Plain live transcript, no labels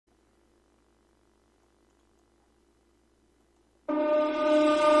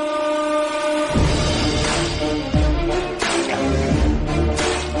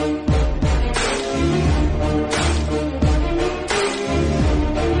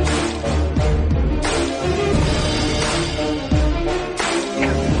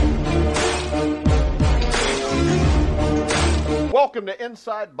Welcome to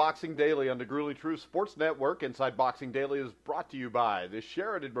Inside Boxing Daily on the Gruely True Sports Network. Inside Boxing Daily is brought to you by the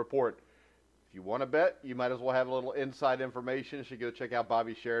Sheridan Report. If you want to bet, you might as well have a little inside information. You should go check out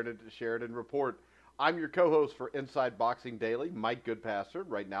Bobby Sheridan at the Sheridan Report. I'm your co-host for Inside Boxing Daily, Mike Goodpaster.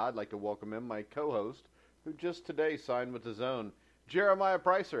 Right now, I'd like to welcome in my co-host, who just today signed with his own, Jeremiah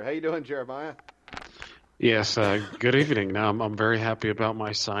Preisser. How you doing, Jeremiah? Yes, good evening. Now, I'm very happy about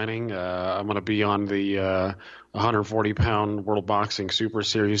my signing. I'm going to be on the 140-pound World Boxing Super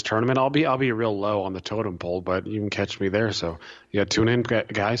Series tournament. I'll be real low on the totem pole, but you can catch me there. So, yeah, tune in,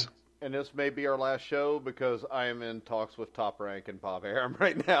 guys. And this may be our last show because I am in talks with Top Rank and Bob Arum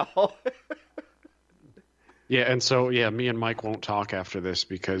right now. Yeah, and so, me and Mike won't talk after this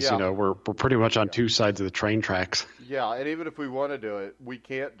because, we're pretty much on two sides of the train tracks. Yeah, and even if we want to do it, we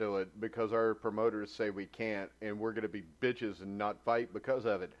can't do it because our promoters say we can't, and we're going to be bitches and not fight because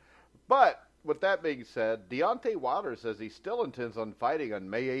of it. But with that being said, Deontay Wilder says he still intends on fighting on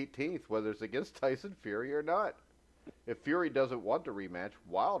May 18th, whether it's against Tyson Fury or not. If Fury doesn't want to rematch,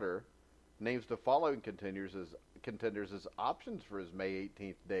 Wilder names the following contenders as options for his May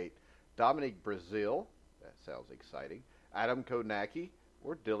 18th date. Dominic Breazeale. That sounds exciting. Adam Konacki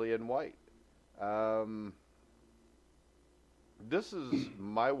or Dillian White. This is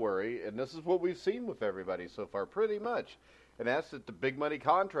my worry, and this is what we've seen with everybody so far, pretty much. And that's that the big money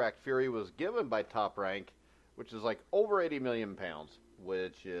contract Fury was given by Top Rank, which is like over 80 million pounds,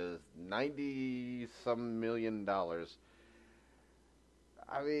 which is 90-some million dollars.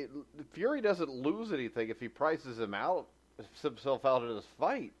 I mean, Fury doesn't lose anything if he prices himself out in this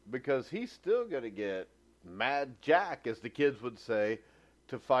fight, because he's still going to get Mad Jack, as the kids would say,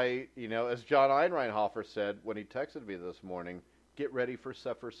 to fight, as John Einreinhofer said when he texted me this morning, get ready for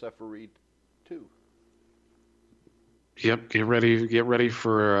Sefer 2. Yep, get ready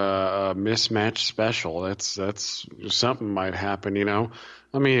for a mismatch special. That's something might happen,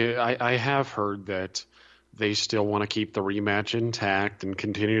 I mean, I have heard that they still want to keep the rematch intact and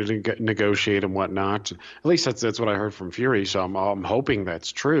continue to negotiate and whatnot. At least that's what I heard from Fury, so I'm hoping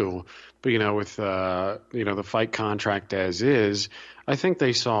that's true. But, with, the fight contract as is, I think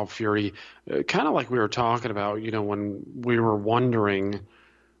they saw Fury kind of like we were talking about, when we were wondering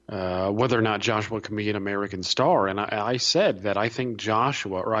whether or not Joshua can be an American star. And I said that I think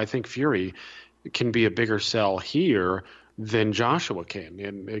I think Fury can be a bigger sell here than Joshua can.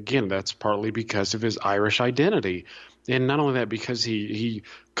 And again, that's partly because of his Irish identity. And not only that, because he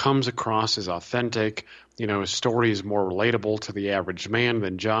comes across as authentic. His story is more relatable to the average man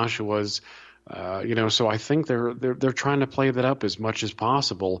than Joshua's. So I think they're trying to play that up as much as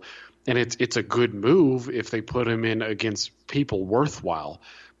possible. And it's a good move if they put him in against people worthwhile.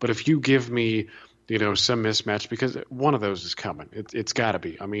 But if you give me, some mismatch, because one of those is coming. It's got to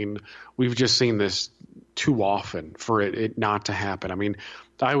be. I mean, we've just seen this too often for it not to happen. I mean,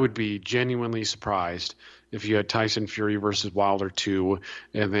 I would be genuinely surprised if you had Tyson Fury versus Wilder 2,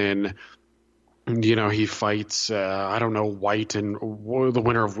 and then, he fights, White and the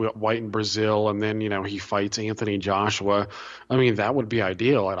winner of White and Breazeale, and then, he fights Anthony Joshua. I mean, that would be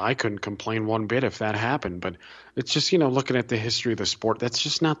ideal, and I couldn't complain one bit if that happened. But it's just, looking at the history of the sport, that's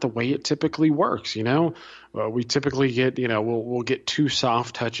just not the way it typically works, we typically get, we'll get two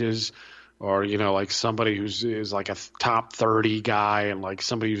soft touches, or, like somebody is like a top 30 guy and like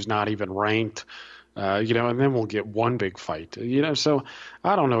somebody who's not even ranked, and then we'll get one big fight, so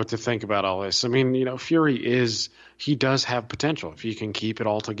I don't know what to think about all this. I mean, Fury he does have potential if he can keep it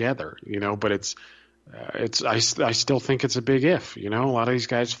all together, but I still think it's a big if, a lot of these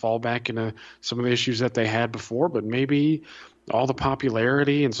guys fall back into some of the issues that they had before, but maybe all the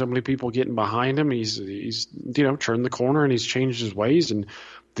popularity and so many people getting behind him, he's turned the corner and he's changed his ways, and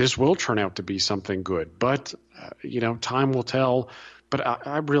this will turn out to be something good. But, time will tell. But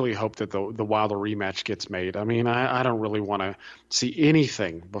I really hope that the Wilder rematch gets made. I mean, I don't really want to see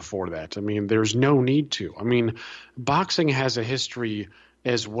anything before that. I mean, there's no need to. I mean, boxing has a history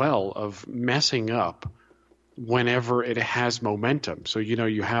as well of messing up whenever it has momentum. So,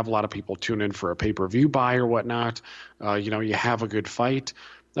 you have a lot of people tune in for a pay-per-view buy or whatnot. You have a good fight.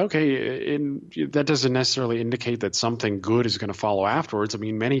 Okay, that doesn't necessarily indicate that something good is going to follow afterwards. I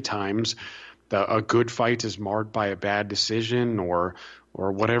mean, many times a good fight is marred by a bad decision or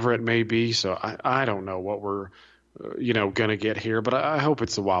whatever it may be. So I don't know what we're, going to get here, but I hope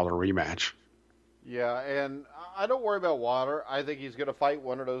it's the Wilder rematch. Yeah, and I don't worry about Wilder. I think he's going to fight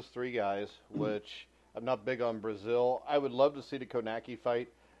one of those three guys, which I'm not big on Breazeale. I would love to see the Konacki fight.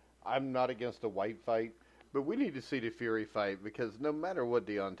 I'm not against a White fight, but we need to see the Fury fight because no matter what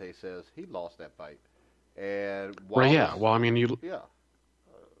Deontay says, he lost that fight. And Wilder's, well, yeah, well, I mean, yeah.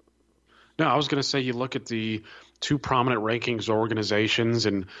 No, I was going to say you look at the two prominent rankings organizations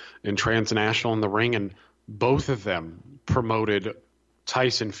and transnational in the ring, and both of them promoted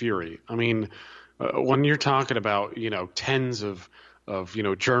Tyson Fury. I mean, when you're talking about, tens of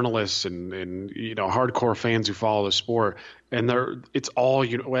journalists and hardcore fans who follow the sport, and it's all,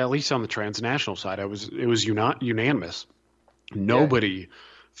 well, at least on the transnational side, it was unanimous. Nobody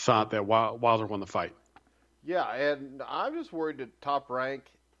thought that Wilder won the fight. Yeah, and I'm just worried that Top Rank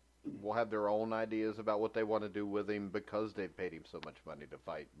will have their own ideas about what they want to do with him because they've paid him so much money to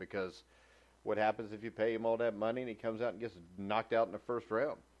fight. Because what happens if you pay him all that money and he comes out and gets knocked out in the first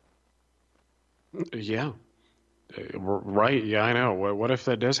round? Yeah. Right. Yeah, I know. What if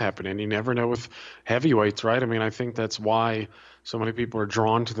that does happen? And you never know with heavyweights, right? I mean, I think that's why so many people are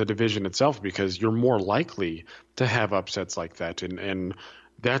drawn to the division itself, because you're more likely to have upsets like that. And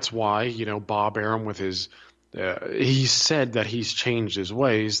that's why, Bob Arum with his he said that he's changed his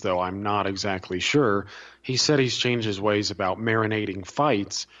ways, though I'm not exactly sure. He said he's changed his ways about marinating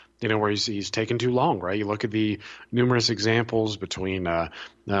fights, where he's taken too long, right? You look at the numerous examples between,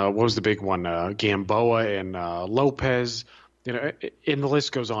 what was the big one, Gamboa and Lopez, and the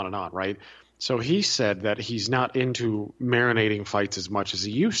list goes on and on, right? So he said that he's not into marinating fights as much as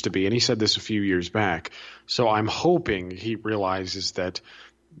he used to be, and he said this a few years back. So I'm hoping he realizes that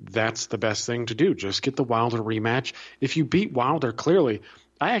that's the best thing to do. Just get the Wilder rematch. If you beat Wilder clearly,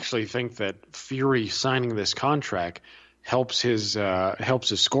 I actually think that Fury signing this contract helps his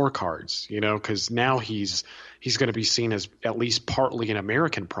scorecards, because now he's going to be seen as at least partly an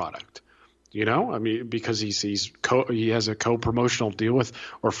American product, I mean, because he has a co-promotional deal with,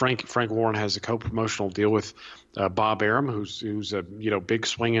 or Frank Warren has a co-promotional deal with Bob Arum, who's a big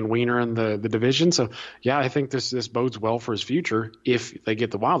swinging wiener in the division. So yeah, I think this bodes well for his future if they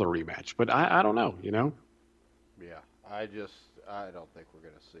get the Wilder rematch. But I don't know, Yeah, I don't think we're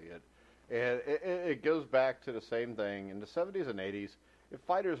going to see it. And it goes back to the same thing. In the 70s and 80s, if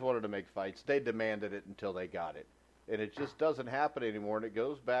fighters wanted to make fights, they demanded it until they got it. And it just doesn't happen anymore. And it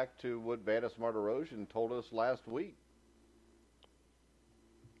goes back to what Vanis Martirosyan told us last week.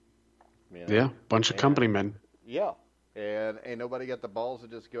 Yeah, bunch of company men. Yeah. And ain't nobody got the balls to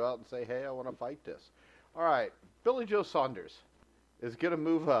just go out and say, hey, I want to fight this. All right, Billy Joe Saunders is going to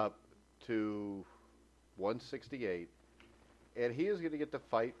move up to 168. And he is going to get to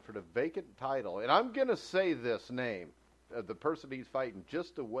fight for the vacant title. And I'm going to say this name of the person he's fighting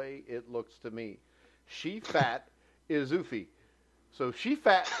just the way it looks to me. Shifat Izufi. So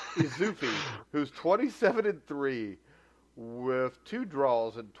Shifat Izufi, who's 27-3 with 2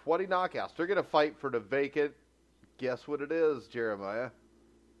 draws and 20 knockouts. They're going to fight for the vacant. Guess what it is, Jeremiah?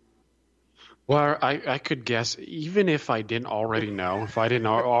 Well, I could guess, even if I didn't already know, if I didn't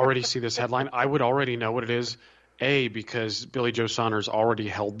already see this headline, I would already know what it is. A, because Billy Joe Saunders already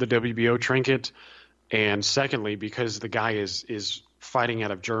held the WBO trinket, and secondly, because the guy is fighting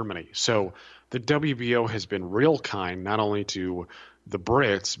out of Germany. So the WBO has been real kind, not only to the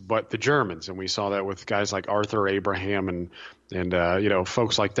Brits, but the Germans, and we saw that with guys like Arthur Abraham and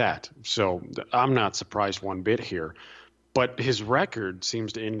folks like that. So I'm not surprised one bit here. But his record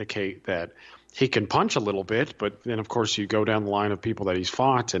seems to indicate that he can punch a little bit, but then, of course, you go down the line of people that he's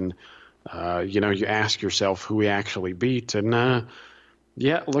fought, and you ask yourself who he actually beat, and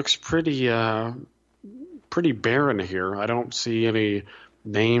it looks pretty barren here. I don't see any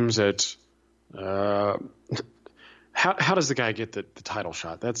names that. How does the guy get the title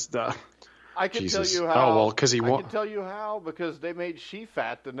shot? That's the. I can Jesus. tell you how. Oh well, because he won. I can tell you how, because they made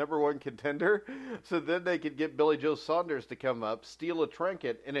Shifat the number 1 contender, so then they could get Billy Joe Saunders to come up, steal a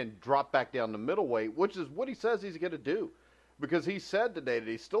trinket, and then drop back down to middleweight, which is what he says he's going to do. Because he said today that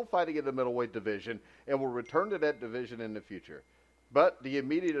he's still fighting in the middleweight division and will return to that division in the future. But the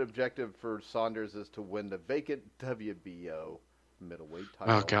immediate objective for Saunders is to win the vacant WBO middleweight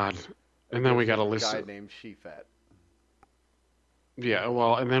title. Oh God! And then we got to listen. A guy named Shifat. Yeah,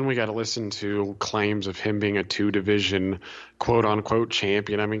 well, and then we got to listen to claims of him being a 2-division quote unquote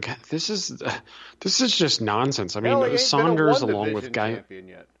champion. I mean, this is just nonsense. I mean, Hell, he ain't Saunders been a along with guy. champion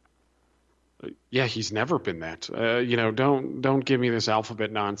yet. Yeah, he's never been that. Don't give me this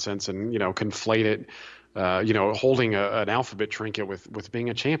alphabet nonsense and conflate it. Holding an alphabet trinket with being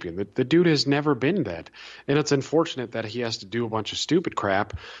a champion. The dude has never been that, and it's unfortunate that he has to do a bunch of stupid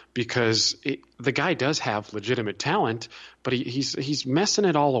crap because the guy does have legitimate talent, but he's messing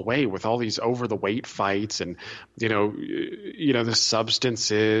it all away with all these over the weight fights and the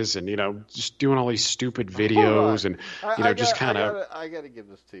substances and just doing all these stupid videos and just kind of. I got to give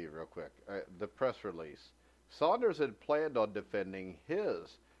this to you real quick. The press release. Saunders had planned on defending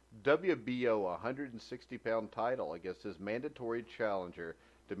his WBO 160-pound title against his mandatory challenger,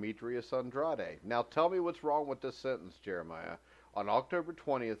 Demetrius Andrade. Now tell me what's wrong with this sentence, Jeremiah. On October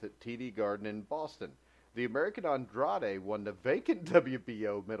 20th at TD Garden in Boston, the American Andrade won the vacant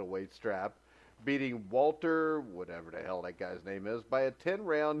WBO middleweight strap, beating Walter, whatever the hell that guy's name is, by a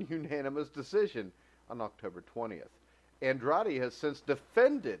 10-round unanimous decision on October 20th. Andrade has since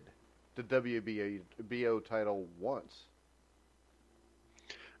defended the WBO title once.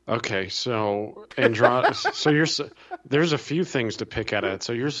 Okay, so Andrade, there's a few things to pick at it.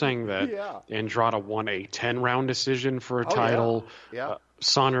 So you're saying that Andrade won a 10-round decision for a title. Yeah.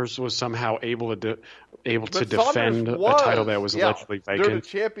 Saunders was somehow able to But defend a title that was allegedly vacant. They're the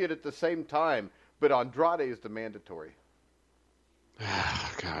champion at the same time, but Andrade is the mandatory.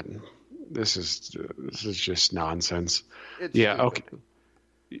 God, this is just nonsense. It's stupid. Okay.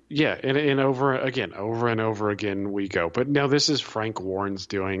 Yeah, and over and over again we go. But now this is Frank Warren's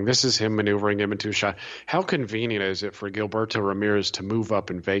doing. This is him maneuvering him into a shot. How convenient is it for Gilberto Ramirez to move up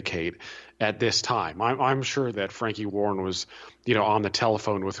and vacate at this time? I'm sure that Frankie Warren was, on the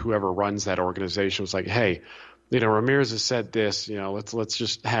telephone with whoever runs that organization, was like, hey, Ramirez has said this, let's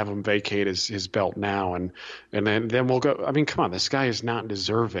just have him vacate his belt now, and then we'll go. I mean, come on, this guy is not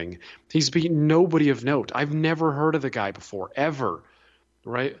deserving. He's beaten nobody of note. I've never heard of the guy before, ever.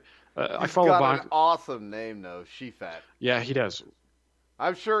 Right? I follow got an awesome name, though, Shifat. Yeah, he does.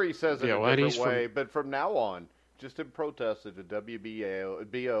 I'm sure he says it a different way, but from now on, just in protest of the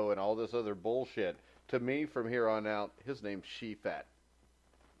WBO and all this other bullshit, to me, from here on out, his name's Shifat.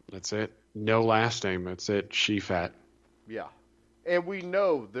 That's it. No last name. That's it. Shifat. Yeah. And we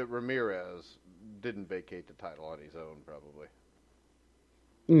know that Ramirez didn't vacate the title on his own, probably.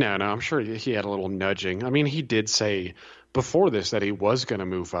 No, I'm sure he had a little nudging. I mean, he did say before this that he was going to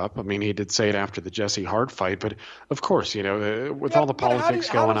move up. I mean, he did say it after the Jesse Hart fight, but of course, with all the politics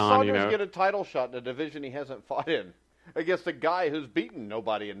going on, how does Saunders get a title shot in a division he hasn't fought in against a guy who's beaten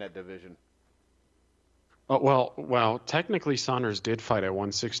nobody in that division? Well, technically Saunders did fight at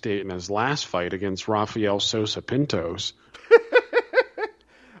 168 in his last fight against Rafael Sosa Pintos.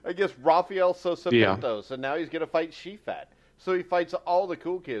 Against Rafael Sosa Pintos, and now he's going to fight Shifat. So he fights all the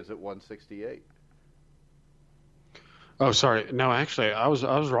cool kids at 168. Oh, sorry. No, actually, I was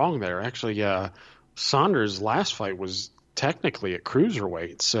wrong there. Actually, Saunders' last fight was technically at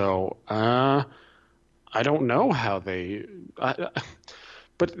cruiserweight. So I don't know how they.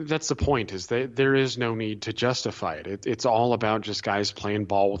 But that's the point. Is that there is no need to justify it. It's all about just guys playing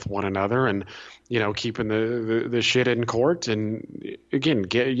ball with one another and keeping the shit in court and again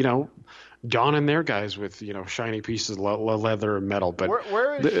donning their guys with shiny pieces of leather and metal. But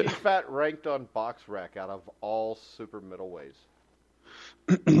where is Shifat ranked on BoxRec out of all super middleweights?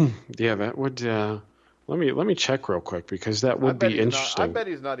 Yeah, that would. Let me check real quick because that would be interesting. I bet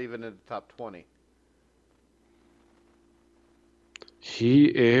he's not even in the top 20.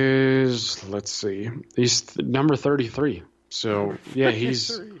 He is. Let's see. He's number 33. So yeah,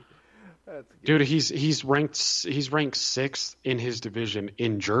 he's. Dude, he's ranked 6th in his division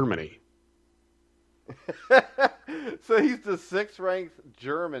in Germany. So he's the 6th ranked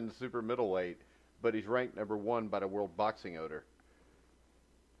German super middleweight, but he's ranked number 1 by the World Boxing Order.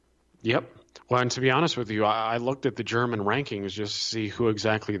 Yep. Well, and to be honest with you, I looked at the German rankings just to see who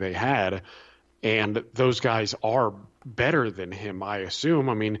exactly they had, and those guys are better than him, I assume.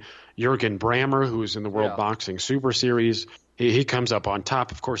 I mean, Jürgen Brammer, who's in the World Boxing Super Series, he comes up on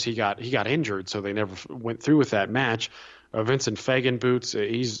top. Of course, he got injured, so they never went through with that match. Vincent Fagenboots,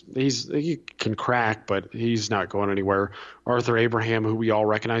 he can crack, but he's not going anywhere. Arthur Abraham, who we all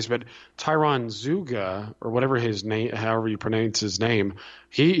recognize, but Tyron Zuga, or whatever his name, however you pronounce his name,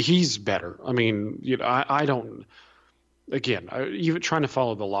 he's better. I mean, I don't. Again, even trying to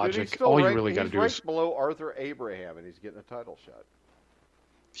follow the logic, all you really got to do is below Arthur Abraham, and he's getting a title shot.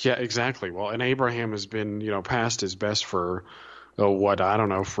 Yeah, exactly. Well, and Abraham has been, past his best for I don't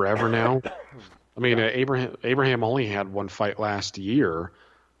know, forever now. I mean, Abraham only had one fight last year.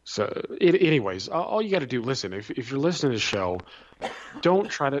 So, anyways, all you got to do, listen, if you're listening to the show, don't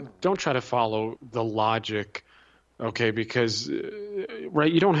try to follow the logic, okay? Because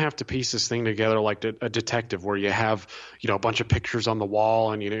right, you don't have to piece this thing together like a detective, where you have a bunch of pictures on the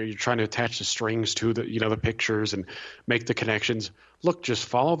wall and you're trying to attach the strings to the pictures and make the connections. Look, just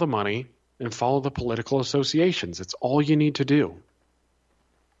follow the money and follow the political associations. It's all you need to do.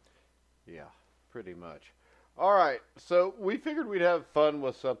 Yeah, pretty much. All right, so we figured we'd have fun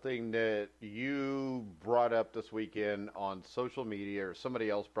with something that you brought up this weekend on social media, or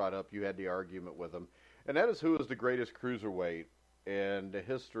somebody else brought up. You had the argument with them, and that is who is the greatest cruiserweight in the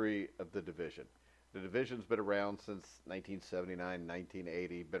history of the division. The division's been around since 1979,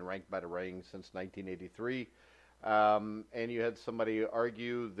 1980, been ranked by the ring since 1983. And you had somebody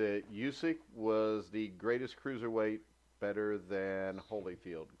argue that Usyk was the greatest cruiserweight, better than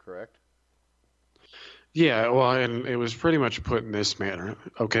Holyfield, correct? Yeah, well, and it was pretty much put in this manner.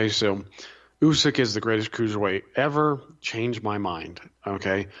 Okay, so Usyk is the greatest cruiserweight ever. Changed my mind.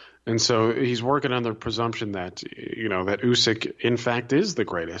 Okay, and so he's working on the presumption that that Usyk in fact is the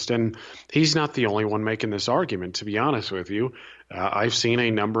greatest, and he's not the only one making this argument. To be honest with you, I've seen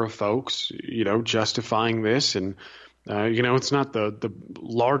a number of folks justifying this, and it's not the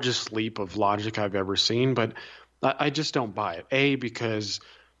largest leap of logic I've ever seen, but I just don't buy it. Because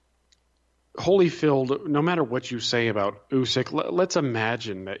Holyfield, no matter what you say about Usyk, let's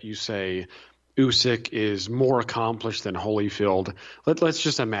imagine that you say Usyk is more accomplished than Holyfield. Let's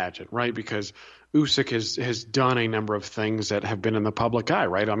just imagine, right? Because Usyk has done a number of things that have been in the public eye,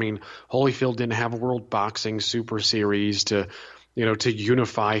 right? I mean, Holyfield didn't have a World Boxing Super Series to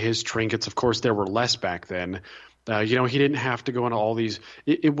unify his trinkets. Of course, there were less back then. He didn't have to go into all these.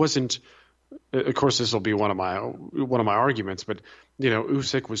 It wasn't. Of course, this will be one of my arguments, but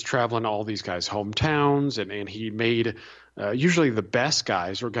Usyk was traveling to all these guys' hometowns, and he made usually the best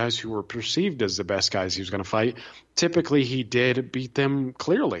guys, or guys who were perceived as the best guys he was going to fight. Typically, he did beat them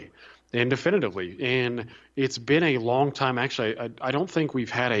clearly and definitively, and it's been a long time. Actually, I don't think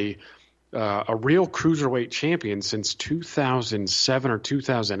we've had a real cruiserweight champion since 2007 or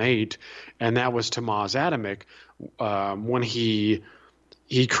 2008, and that was Tomasz Adamek when he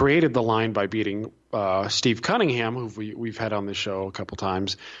created the line by beating Steve Cunningham, who we've had on the show a couple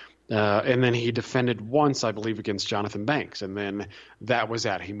times, and then he defended once, I believe, against Jonathan Banks, and then that was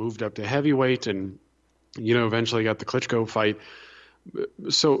that. He moved up to heavyweight, and eventually got the Klitschko fight.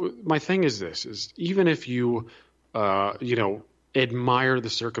 So my thing is this: is even if you admire the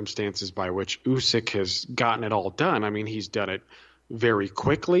circumstances by which Usyk has gotten it all done, I mean, he's done it very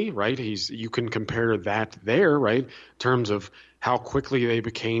quickly, right? You can compare that there, right? In terms of how quickly they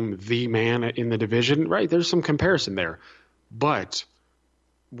became the man in the division, right? There's some comparison there. But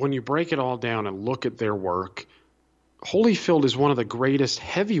when you break it all down and look at their work, Holyfield is one of the greatest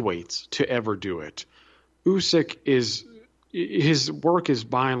heavyweights to ever do it. Usyk his work is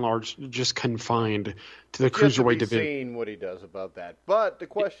by and large just confined to the cruiserweight division. Seeing what he does about that. But the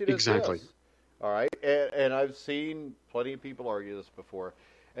question is exactly. This, all right? And I've seen plenty of people argue this before.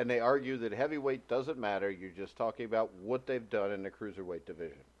 And they argue that heavyweight doesn't matter. You're just talking about what they've done in the cruiserweight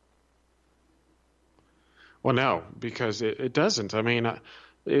division. Well, no, because it doesn't. I mean,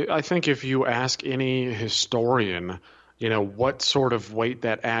 I think if you ask any historian, what sort of weight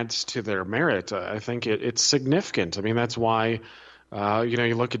that adds to their merit, I think it's significant. I mean, that's why,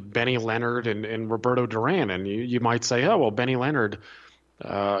 you look at Benny Leonard and Roberto Duran, and you might say, oh, well, Benny Leonard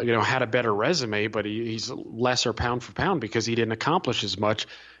had a better resume, but he's lesser pound for pound because he didn't accomplish as much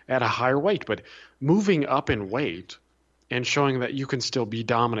at a higher weight. But moving up in weight and showing that you can still be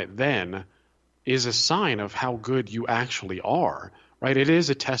dominant then is a sign of how good you actually are, right? It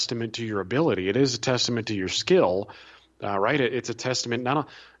is a testament to your ability. It is a testament to your skill, right? It's a testament not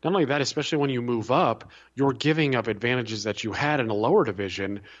only that, especially when you move up, you're giving up advantages that you had in a lower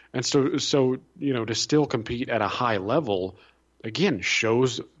division, and so to still compete at a high level, again,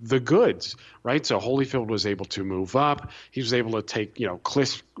 shows the goods, right? So Holyfield was able to move up. He was able to take,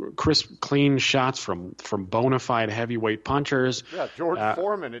 crisp, clean shots from bona fide heavyweight punchers. Yeah, George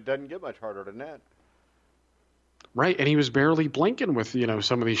Foreman, it doesn't get much harder than that. Right, and he was barely blinking with,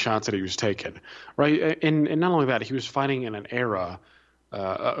 some of these shots that he was taking, right? And not only that, he was fighting in an era,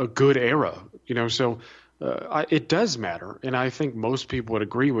 a good era, so it does matter. And I think most people would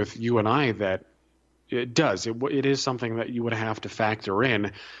agree with you and I that it does. It is something that you would have to factor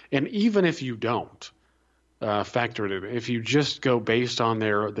in. And even if you don't factor it in, if you just go based on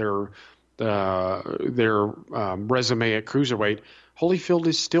their resume at cruiserweight, Holyfield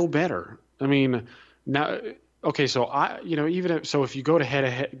is still better. I mean, now, okay, so if you go to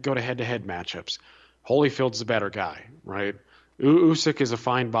head-to-head matchups, Holyfield's the better guy, right? Usyk is a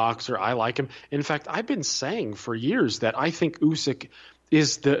fine boxer. I like him. In fact, I've been saying for years that I think Usyk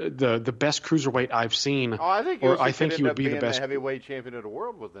is the best cruiserweight I've seen. Oh, I think he would be the best heavyweight champion of the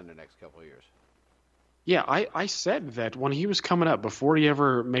world within the next couple of years. Yeah, I said that when he was coming up, before he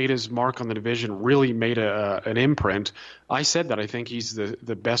ever made his mark on the division, really made an imprint. I said that I think he's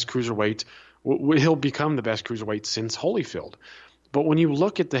the best cruiserweight. He'll become the best cruiserweight since Holyfield. But when you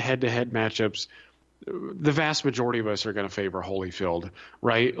look at the head-to-head matchups, the vast majority of us are going to favor Holyfield,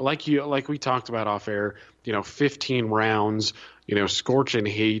 right? Like we talked about off air, 15 rounds, scorching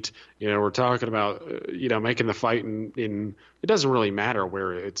heat. We're talking about, making the fight in it doesn't really matter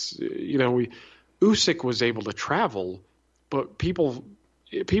where it's, Usyk was able to travel, but people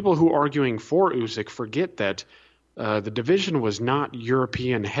who are arguing for Usyk forget that the division was not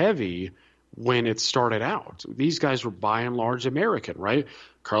European heavy when it started out. These guys were by and large American, right?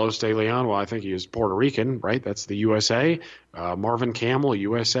 Carlos De Leon, well, I think he was Puerto Rican, right? That's the USA. Marvin Camel,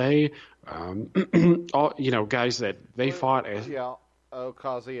 USA. All guys that they fought as. Yeah,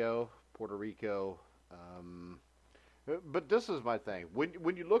 Ocasio, Puerto Rico. Um, but this is my thing.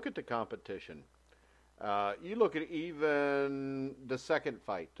 When you look at the competition, you look at even the second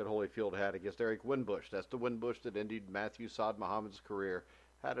fight that Holyfield had against Eric Winbush. That's the Winbush that ended Matthew Saad Muhammad's career.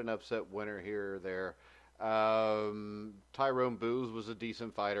 Had an upset winner here or there. Tyrone Booz was a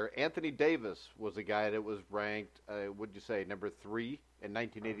decent fighter. Anthony Davis was a guy that was ranked, what'd you say, number 3 in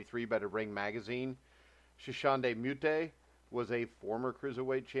 1983 by the Ring magazine. Shishande Mute was a former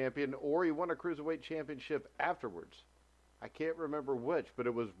cruiserweight champion, or he won a cruiserweight championship afterwards. I can't remember which, but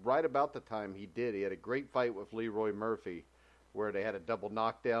it was right about the time he did. He had a great fight with Leroy Murphy where they had a double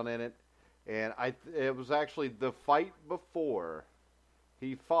knockdown in it. And it was actually the fight before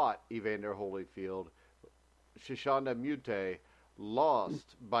he fought Evander Holyfield. Shishanda Mute lost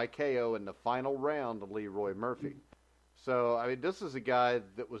by KO in the final round to Leroy Murphy. So, I mean, this is a guy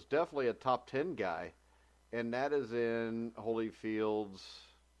that was definitely a top 10 guy, and that is in Holyfield's,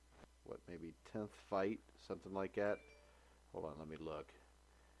 maybe 10th fight, something like that. Hold on, let me look.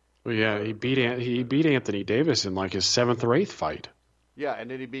 Well, yeah, he beat Anthony Davis in like his 7th or 8th fight. Yeah,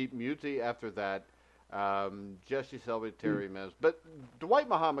 and then he beat Muti after that. Jesse Selby, Terry Mims. But Dwight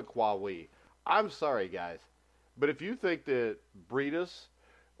Muhammad Kwawi, I'm sorry, guys, but if you think that Breedis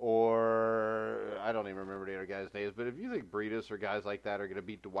or I don't even remember the other guys' names, but if you think Breedis or guys like that are going to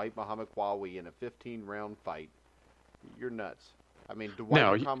beat Dwight Muhammad Kwawi in a 15-round fight, you're nuts. I mean,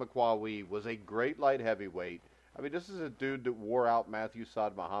 Dwight Muhammad Kwawi was a great light heavyweight. I mean, this is a dude that wore out Matthew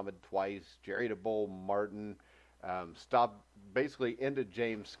Saad Muhammad twice, Jerry DeBole Martin, basically ended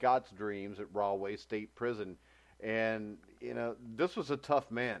James Scott's dreams at Rahway State Prison. And, this was a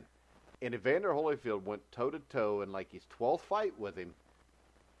tough man. And Evander Holyfield went toe-to-toe in like his 12th fight with him,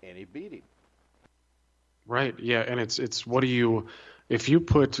 and he beat him. Right, yeah, and it's if you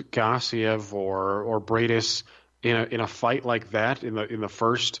put Gassiev or Breidis in a fight like that in the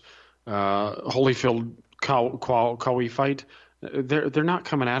first Holyfield Kawi fight, they're not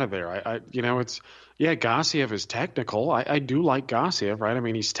coming out of there. Gassiev is technical. I do like Gassiev, right? I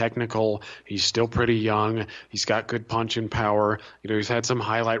mean, he's technical. He's still pretty young. He's got good punching power. He's had some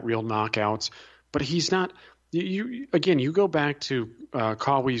highlight reel knockouts, but he's not. You go back to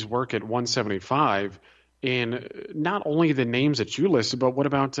Kawi's work at 175, and not only the names that you listed, but what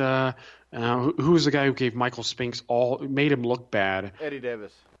about who's the guy who gave Michael Spinks made him look bad? Eddie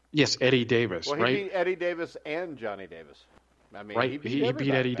Davis. Yes, Eddie Davis. Well, he right? beat Eddie Davis and Johnny Davis. I mean, right. He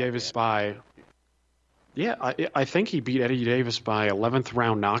beat Eddie Davis by. Yeah, I think he beat Eddie Davis by 11th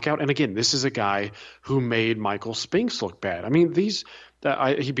round knockout. And again, this is a guy who made Michael Spinks look bad. I mean,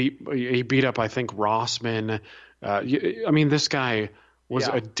 he beat up, I think, Rossman. This guy was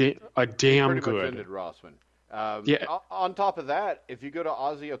a damn good. Ended Rossman. On top of that, if you go to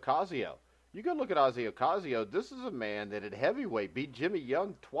Ozzy Ocasio, you go look at Ozzy Ocasio. This is a man that at heavyweight beat Jimmy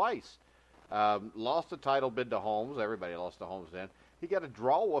Young twice. Lost the title bid to Holmes. Everybody lost to Holmes then. He got a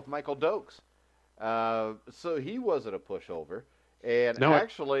draw with Michael Dokes. So he wasn't a pushover. And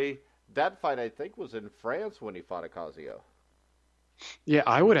actually, that fight, I think, was in France when he fought Ocasio. Yeah,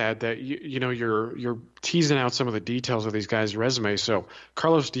 I would add that you're teasing out some of the details of these guys' resumes. So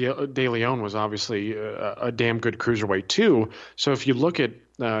Carlos De Leon was obviously a damn good cruiserweight too. So if you look at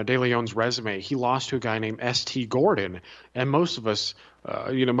De Leon's resume, he lost to a guy named St. Gordon, and most of us,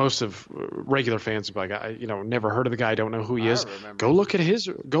 most of regular fans would be like, never heard of the guy, don't know who he is. Go look at his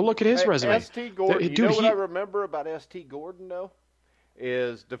resume. St. Gordon. What I remember about St. Gordon though?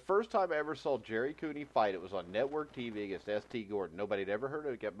 Is the first time I ever saw Jerry Cooney fight. It was on network TV against St. Gordon. Nobody had ever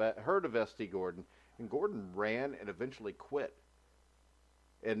heard of St. Gordon, and Gordon ran and eventually quit.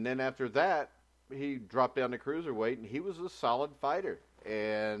 And then after that, he dropped down to cruiserweight, and he was a solid fighter.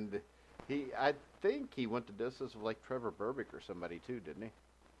 And I think he went the distance of like Trevor Berbick or somebody too, didn't he?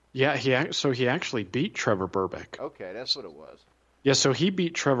 Yeah, he actually beat Trevor Berbick. Okay, that's what it was. Yeah, so he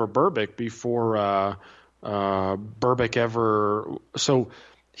beat Trevor Berbick before. Berbick ever. So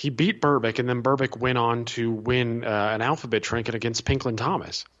he beat Berbick, and then Berbick went on to win an alphabet trinket against Pinklin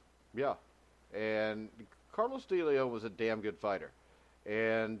Thomas. Yeah, and Carlos De Leon was a damn good fighter.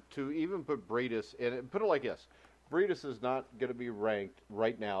 And to even put Breidis in it, put it like this: Breidis is not going to be ranked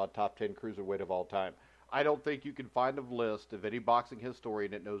right now a top 10 cruiserweight of all time. I don't think you can find a list of any boxing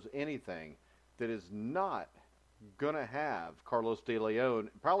historian that knows anything that is not going to have Carlos De Leon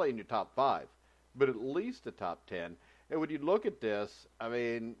probably in your top 5. But at least the top 10. And when you look at this, I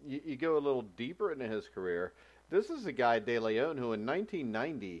mean, you go a little deeper into his career. This is a guy, De Leon, who in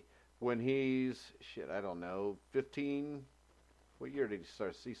 1990, when he's, 15, what year did he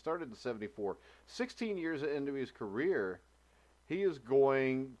start? He started in 74. 16 years into his career, he is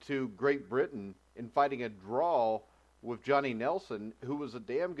going to Great Britain and fighting a draw with Johnny Nelson, who was a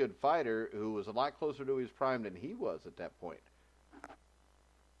damn good fighter, who was a lot closer to his prime than he was at that point.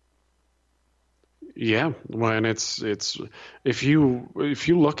 Yeah, when it's if you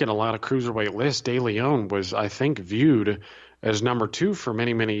look at a lot of cruiserweight lists, De Leon was, I think, viewed as number 2 for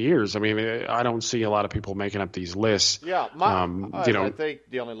many, many years. I mean, I don't see a lot of people making up these lists. Yeah, I think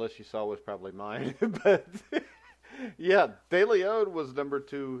the only list you saw was probably mine. But yeah, De Leon was number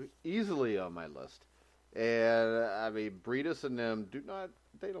 2 easily on my list. And I mean, Breedis and them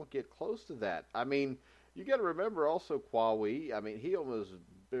they don't get close to that. I mean, you got to remember also Kwawi. I mean, he almost,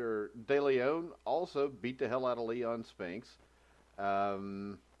 De Leon also beat the hell out of Leon Spinks.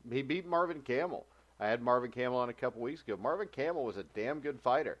 He beat Marvin Camel. I had Marvin Camel on a couple weeks ago. Marvin Camel was a damn good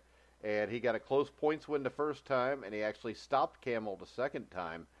fighter, and he got a close points win the first time, and he actually stopped Camel the second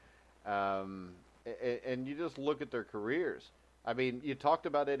time. And you just look at their careers. I mean, you talked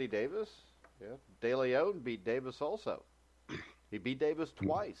about Eddie Davis. Yeah, De Leon beat Davis also. He beat Davis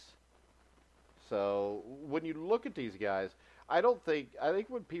twice. So when you look at these guys, I think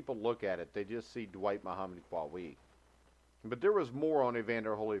when people look at it, they just see Dwight Muhammad Qawi. But there was more on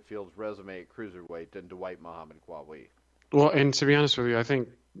Evander Holyfield's resume at cruiserweight than Dwight Muhammad Qawi. Well, and to be honest with you,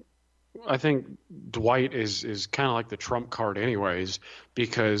 I think Dwight is kind of like the trump card anyways,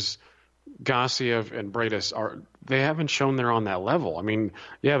 because Gassiev and Breidis they haven't shown they're on that level. I mean,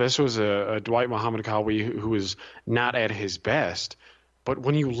 yeah, this was a Dwight Muhammad Qawi who was not at his best, but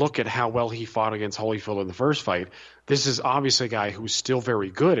when you look at how well he fought against Holyfield in the first fight, this is obviously a guy who's still very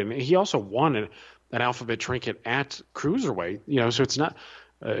good, and he also won an alphabet trinket at cruiserweight. So it's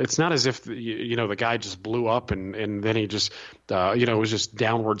not as if the guy just blew up and then he just was just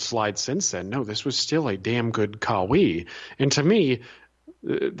downward slide since then. No, this was still a damn good Qawi, and to me,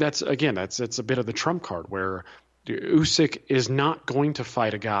 that's a bit of the trump card where Usyk is not going to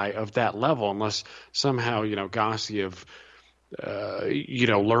fight a guy of that level unless somehow Gassiev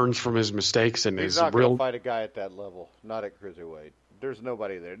learns from his mistakes and he's not going to fight a guy at that level, not at cruiserweight. There's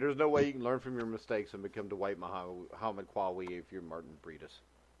nobody there. There's no way you can learn from your mistakes and become Dwight Muhammad Qawi if you're Martin Breidis.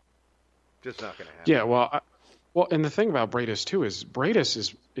 Just not going to happen. Yeah, well, and the thing about Breidis too is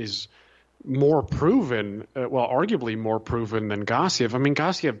Breidis is more proven, arguably more proven than Gassiev. I mean,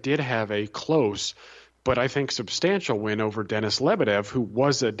 Gassiev did have a close, but I think substantial win over Denis Lebedev, who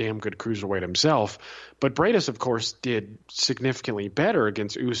was a damn good cruiserweight himself. But Breidis, of course, did significantly better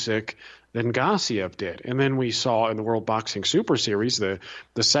against Usyk than Gassiev did. And then we saw in the World Boxing Super Series, the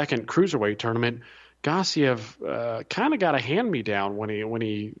second cruiserweight tournament, Gassiev kind of got a hand-me-down when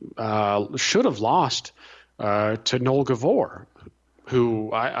he should have lost to Noel Gavor,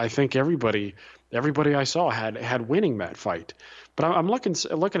 who I think everybody I saw had winning that fight. But I'm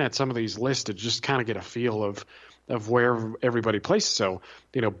looking at some of these lists to just kind of get a feel of where everybody places. So,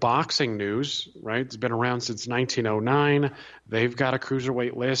 Boxing News, right? It's been around since 1909. They've got a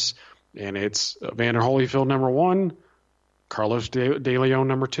cruiserweight list, and it's Evander Holyfield number 1, Carlos De Leon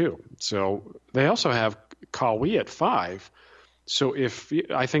number 2. So they also have Qawi at 5. So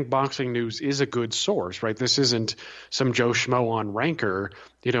I think Boxing News is a good source, right? This isn't some Joe Schmo on Ranker,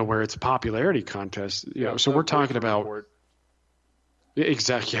 where it's a popularity contest. So we're talking about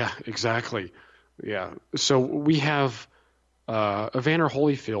exactly. Yeah. So we have Evander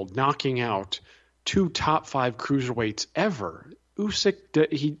Holyfield knocking out 2 top 5 cruiserweights ever.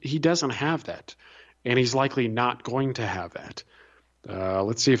 Usyk, he doesn't have that, and he's likely not going to have that.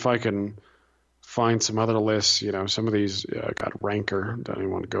 Let's see if I can find some other lists. Some of these got Ranker. Don't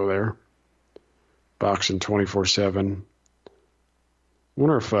even want to go there. Boxing 24/7.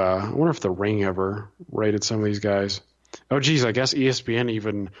 Wonder if the Ring ever rated some of these guys. Oh, geez, I guess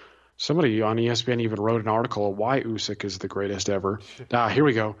somebody on ESPN even wrote an article of why Usyk is the greatest ever. Here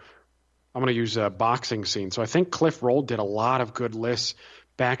we go. I'm going to use Boxing Scene. So I think Cliff Roll did a lot of good lists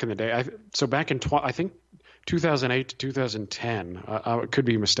back in the day. Back in I think 2008 to 2010. I could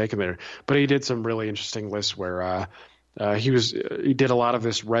be mistaken there, but he did some really interesting lists where he did a lot of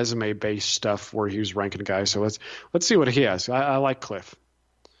this resume based stuff where he was ranking guys. So let's see what he has. I like Cliff.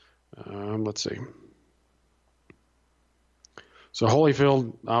 Let's see. So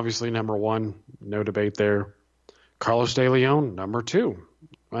Holyfield, obviously number 1, no debate there. Carlos De Leon, number 2.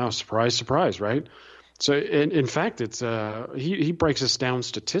 Wow, surprise, surprise, right? So in fact, it's he breaks us down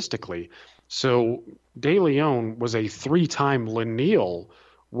statistically. So De Leon was a 3-time lineal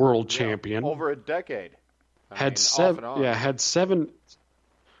world champion. Over a decade. Had 7. Yeah, had 7.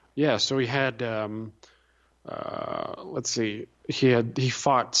 Yeah, so he had let's see, he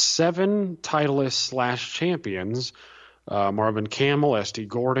fought 7 titleists / champions. Marvin Campbell, S.T.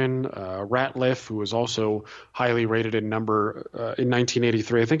 Gordon, Ratliff, who was also highly rated in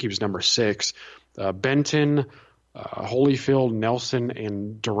 1983. I think he was number 6. Benton, Holyfield, Nelson,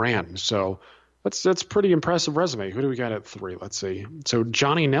 and Duran. So that's pretty impressive resume. Who do we got at 3? Let's see. So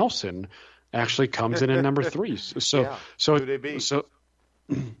Johnny Nelson actually comes in at number 3. So yeah. so who they beat? So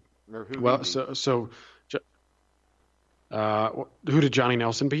or who well beat? so who did Johnny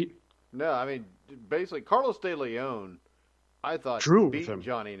Nelson beat? No, I mean basically Carlos De Leon. I thought Drew beat with him.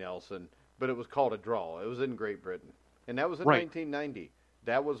 Johnny Nelson, but it was called a draw. It was in Great Britain, and that was in Right. 1990.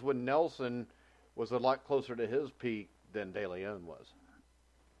 That was when Nelson was a lot closer to his peak than De Leon was.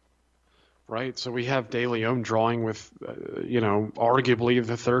 Right, so we have De Leon drawing with, arguably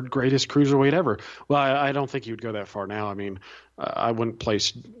the 3rd greatest cruiserweight ever. Well, I don't think he would go that far now. I mean, I wouldn't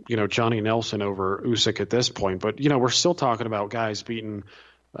place, Johnny Nelson over Usyk at this point. But, we're still talking about guys beating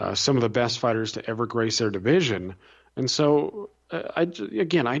some of the best fighters to ever grace their division. And so, I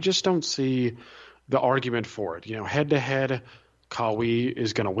just don't see the argument for it. Head-to-head, Kawi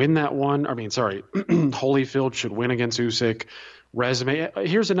is going to win that one. Holyfield should win against Usyk. Resume.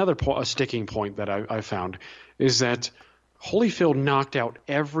 Here's another a sticking point that I found is that Holyfield knocked out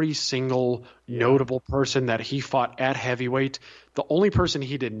every single notable person that he fought at heavyweight. The only person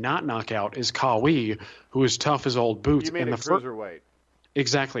he did not knock out is Kawi, who is tough as old boots. You mean and a cruiserweight?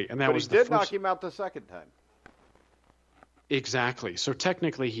 Exactly, and that but was he did knock him out the second time. Exactly. So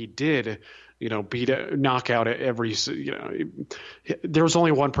technically, he did, knock out every. There was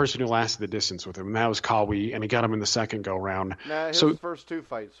only one person who lasted the distance with him, and that was Kawi, and he got him in the second go round. Nah, his first 2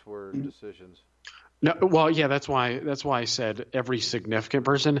 fights were decisions. No, well, yeah, that's why I said every significant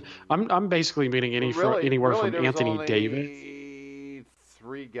person. I'm basically meaning anywhere from Anthony Davis.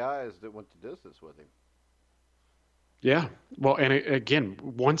 3 guys that went the distance with him. Yeah, well, and again,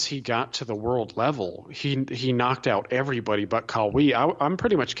 once he got to the world level, he knocked out everybody but Kawi. I'm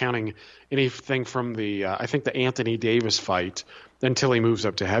pretty much counting anything from I think the Anthony Davis fight until he moves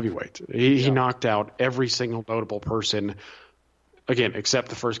up to heavyweight. He knocked out every single notable person, again, except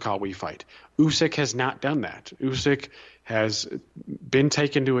the first Kawi fight. Usyk has not done that. Usyk has been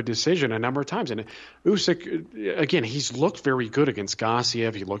taken to a decision a number of times. And Usyk, again, he's looked very good against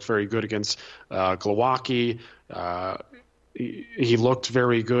Gassiev. He looked very good against Glowacki. He looked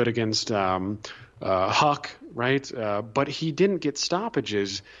very good against Huck, right? But he didn't get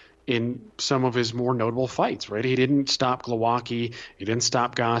stoppages in some of his more notable fights, right? He didn't stop Glowacki. He didn't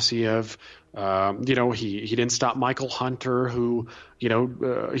stop Gassiev. He didn't stop Michael Hunter, who, he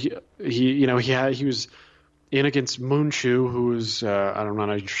was in against Moonshu, who was, I'm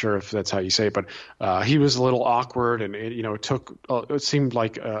not sure if that's how you say it, but he was a little awkward, and it seemed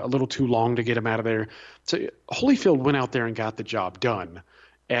like a little too long to get him out of there. So Holyfield went out there and got the job done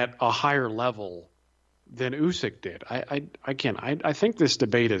at a higher level than Usyk did. I think this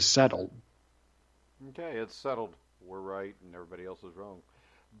debate is settled. Okay, it's settled. We're right, and everybody else is wrong.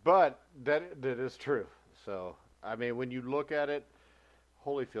 But that is true. So, I mean, when you look at it,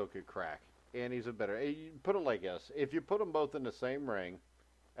 Holyfield could crack. And he's a better. Put it like this: if you put them both in the same ring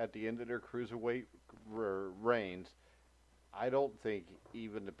at the end of their cruiserweight reigns, I don't think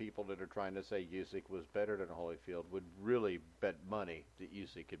even the people that are trying to say Usyk was better than Holyfield would really bet money that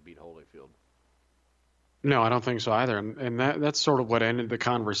Usyk could beat Holyfield. No, I don't think so either. And that's sort of what ended the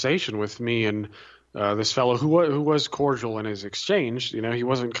conversation with me and this fellow who was cordial in his exchange. He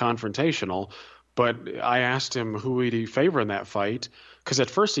wasn't confrontational, but I asked him who would he favor in that fight. Because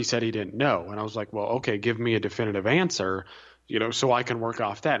at first he said he didn't know. And I was like, well, okay, give me a definitive answer, so I can work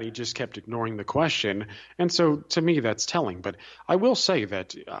off that. And he just kept ignoring the question. And so to me, that's telling. But I will say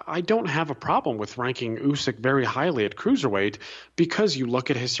that I don't have a problem with ranking Usyk very highly at cruiserweight because you look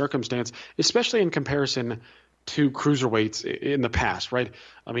at his circumstance, especially in comparison to cruiserweights in the past, right?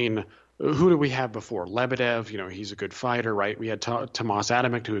 I mean, who do we have before? Lebedev, he's a good fighter, right? We had Tomas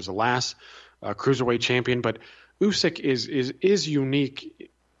Adamek, who was the last cruiserweight champion. But Usyk is unique,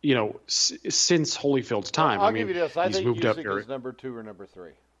 since Holyfield's time. I'll give you this. I think moved Usyk up is number 2 or number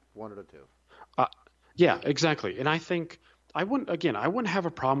 3. One of the two. Yeah, exactly. And I think I wouldn't have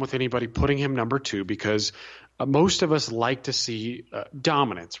a problem with anybody putting him number 2 because most of us like to see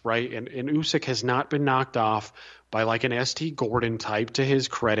dominance, right? And Usyk has not been knocked off by like an S.T. Gordon type, to his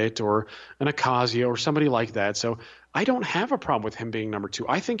credit, or an Ocasio or somebody like that. So I don't have a problem with him being number 2.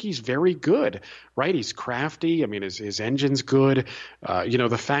 I think he's very good, right? He's crafty. I mean, his engine's good.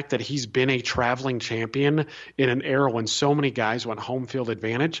 The fact that he's been a traveling champion in an era when so many guys want home field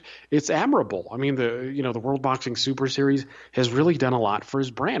advantage, it's admirable. I mean, the World Boxing Super Series has really done a lot for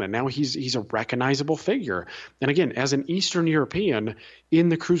his brand, and now he's a recognizable figure. And again, as an Eastern European in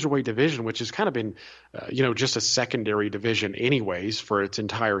the cruiserweight division, which has kind of been, just a secondary division anyways for its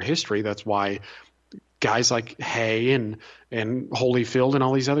entire history. That's why guys like Hay and Holyfield and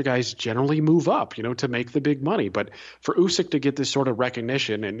all these other guys generally move up, to make the big money. But for Usyk to get this sort of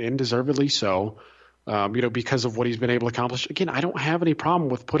recognition, and deservedly so, because of what he's been able to accomplish, again, I don't have any problem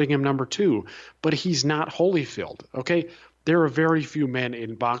with putting him number 2, but he's not Holyfield, okay? There are very few men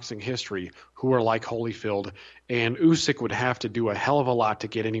in boxing history who are like Holyfield, and Usyk would have to do a hell of a lot to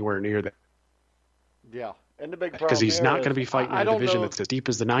get anywhere near that. Yeah, and the big problem because he's not going to be fighting in a division that's as deep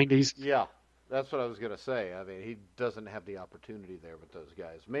as the 90s. Yeah, that's what I was going to say. I mean, he doesn't have the opportunity there with those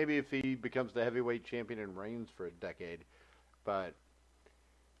guys. Maybe if he becomes the heavyweight champion and reigns for a decade. But,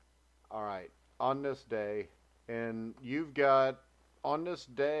 all right, on this day, and you've got, on this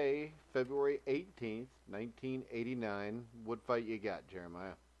day, February 18th, 1989, what fight you got,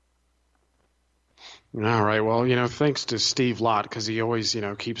 Jeremiah? All right. Well, thanks to Steve Lott, because he always,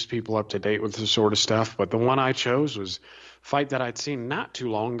 keeps people up to date with this sort of stuff. But the one I chose was a fight that I'd seen not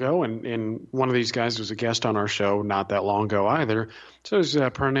too long ago, and one of these guys was a guest on our show not that long ago either. So it was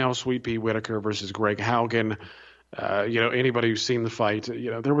Pernell Sweet Pea Whitaker versus Greg Haugen. Anybody who's seen the fight,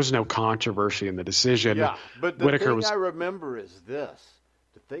 there was no controversy in the decision. Yeah, but the thing I remember is this.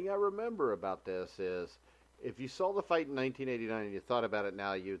 The thing I remember about this is, if you saw the fight in 1989 and you thought about it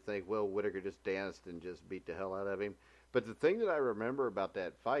now, you'd think, well, Whitaker just danced and just beat the hell out of him. But the thing that I remember about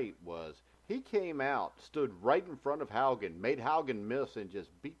that fight was he came out, stood right in front of Haugen, made Haugen miss, and just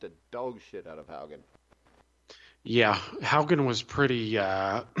beat the dog shit out of Haugen. Yeah, Haugen was pretty...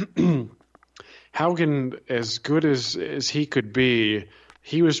 Haugen, as good as he could be,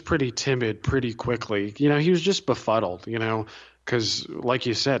 he was pretty timid pretty quickly. He was just befuddled, because, like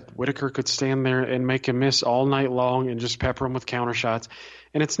you said, Whitaker could stand there and make him miss all night long and just pepper him with counter shots.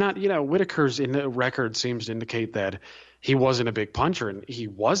 And it's not, Whitaker's record seems to indicate that he wasn't a big puncher, and he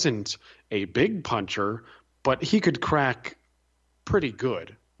wasn't a big puncher, but he could crack pretty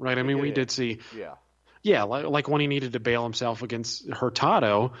good, right? I mean, we did see, like when he needed to bail himself against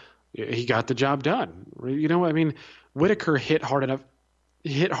Hurtado, he got the job done. Whitaker hit hard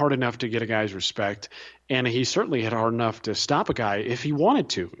enough to get a guy's respect, and he certainly hit hard enough to stop a guy if he wanted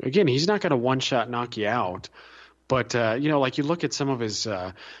to. Again, he's not going to one-shot knock you out, but like you look at some of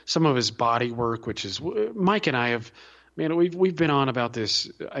his body work, which is Mike and I have, we've been on about this,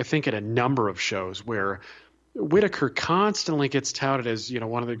 I think, at a number of shows where Whitaker constantly gets touted as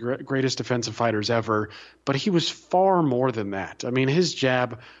one of the greatest defensive fighters ever, but he was far more than that. I mean, his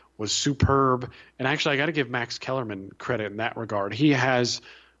jab was superb. And actually, I got to give Max Kellerman credit in that regard. He has,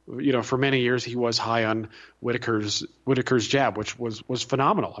 for many years, he was high on Whitaker's jab, which was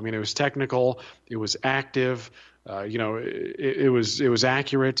phenomenal. I mean, it was technical, it was active, it was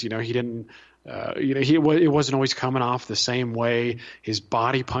accurate. He didn't, it wasn't always coming off the same way. His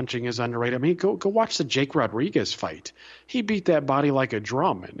body punching is underrated. I mean, go watch the Jake Rodriguez fight. He beat that body like a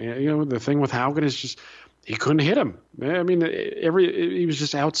drum. And the thing with Haugen is just, he couldn't hit him. I mean, he was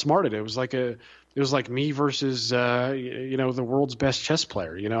just outsmarted. It was like me versus the world's best chess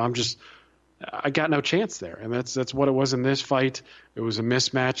player. I got no chance there, and that's what it was in this fight. It was a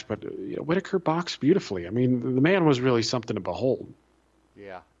mismatch, but Whitaker boxed beautifully. I mean, the man was really something to behold.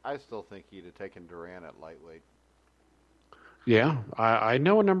 Yeah, I still think he'd have taken Duran at lightweight. Yeah, I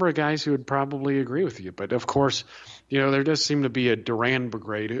know a number of guys who would probably agree with you, but of course, there does seem to be a Duran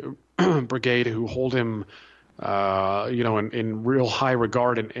brigade who hold him, in real high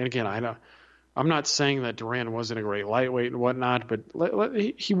regard. And again, I'm not saying that Duran wasn't a great lightweight and whatnot, but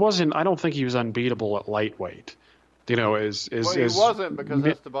he wasn't. I don't think he was unbeatable at lightweight. He wasn't because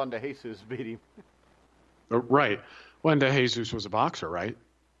Esteban de Jesus beat him. Right. When de Jesus was a boxer, right?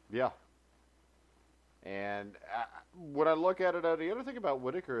 Yeah. And when I look at it, the other thing about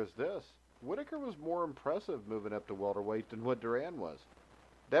Whitaker is this. Whitaker was more impressive moving up to welterweight than what Duran was.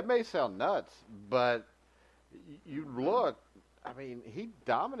 That may sound nuts, but you look, I mean, he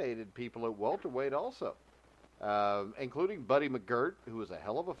dominated people at welterweight also, including Buddy McGirt, who was a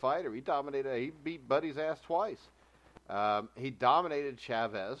hell of a fighter. He beat Buddy's ass twice. He dominated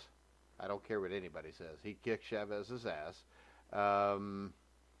Chavez. I don't care what anybody says. He kicked Chavez's ass.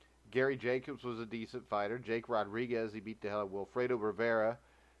 Gary Jacobs was a decent fighter. Jake Rodriguez, he beat the hell out of Wilfredo Rivera.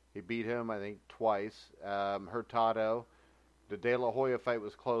 He beat him, I think, twice. Hurtado The De La Hoya fight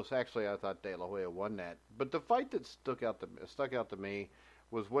was close. Actually, I thought De La Hoya won that. But the fight that stuck out to me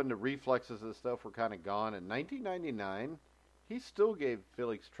was when the reflexes and stuff were kind of gone. In 1999, he still gave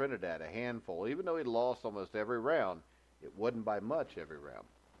Felix Trinidad a handful, even though he lost almost every round. It wasn't by much every round.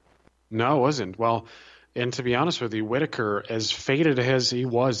 No, it wasn't. Well, and to be honest with you, Whitaker, as faded as he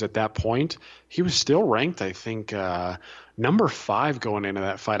was at that point, he was still ranked, I think, number 5 going into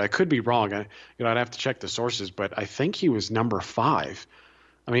that fight. I could be wrong. I'd have to check the sources, but I think he was number 5.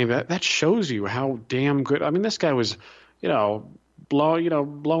 I mean, that shows you how damn good. I mean, this guy was,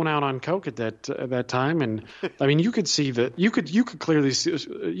 blown out on coke at that time, and I mean, you could see that you could clearly see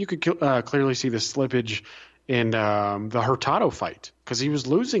the slippage in the Hurtado fight because he was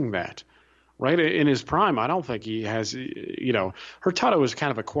losing that. Right in his prime, I don't think he has. Hurtado was kind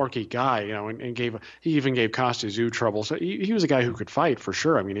of a quirky guy, and he even gave Costa Zoo trouble. So he was a guy who could fight for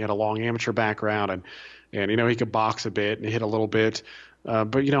sure. I mean, he had a long amateur background, and he could box a bit and hit a little bit.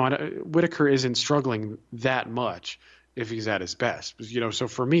 But Whitaker isn't struggling that much if he's at his best. So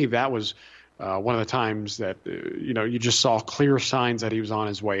for me, that was one of the times that you just saw clear signs that he was on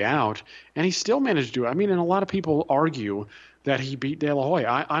his way out, and he still managed to. I mean, and a lot of people argue that he beat De La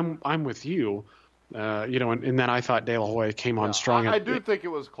Hoya. I'm with you, and then I thought De La Hoya came on strong. I do think it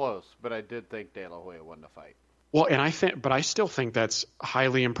was close, but I did think De La Hoya won the fight. Well, and I still think that's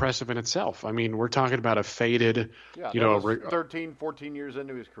highly impressive in itself. I mean, we're talking about a faded, 13, 14 years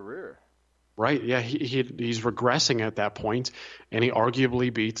into his career. Right, yeah, he's regressing at that point, and he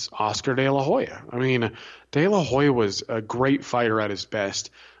arguably beats Oscar De La Hoya. I mean, De La Hoya was a great fighter at his best.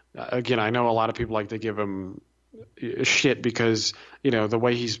 Again, I know a lot of people like to give him shit because the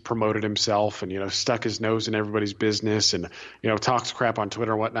way he's promoted himself and stuck his nose in everybody's business and talks crap on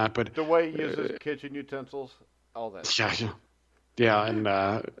Twitter and whatnot. But the way he uses kitchen utensils, all that. Yeah, and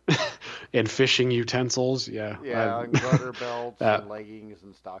and fishing utensils, and garter belts and leggings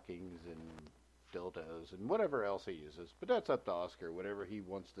and stockings and dildos and whatever else he uses. But that's up to Oscar, whatever he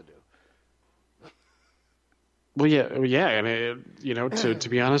wants to do. Well, yeah, and to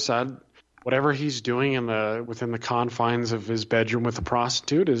be honest, whatever he's doing within the confines of his bedroom with a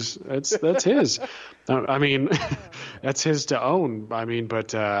prostitute that's his. I mean, that's his to own. I mean, but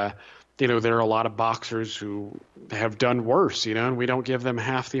there are a lot of boxers who have done worse, and we don't give them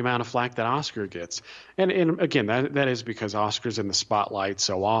half the amount of flack that Oscar gets. And again, that is because Oscar's in the spotlight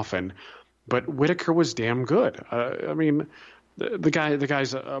so often. But Whitaker was damn good. I mean, the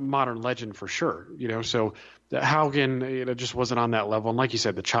guy's a modern legend for sure. So Haugen, just wasn't on that level. And like you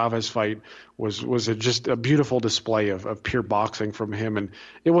said, the Chavez fight was just a beautiful display of pure boxing from him, and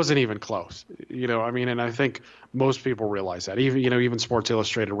it wasn't even close. I mean, and I think most people realize that. Even Sports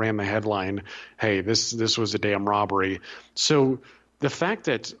Illustrated ran the headline, "Hey, this was a damn robbery." So the fact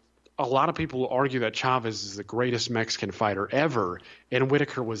that a lot of people argue that Chavez is the greatest Mexican fighter ever, and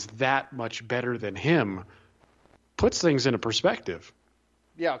Whitaker was that much better than him, puts things into perspective.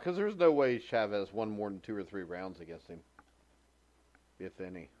 Yeah, because there's no way Chavez won more than 2 or 3 rounds against him, if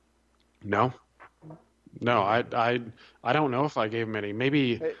any. No, I don't know if I gave him any.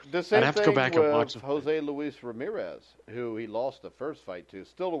 Maybe the same I'd have to go back and watch Jose Luis Ramirez, who he lost the first fight to.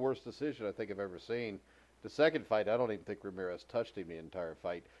 Still the worst decision I think I've ever seen. The second fight, I don't even think Ramirez touched him the entire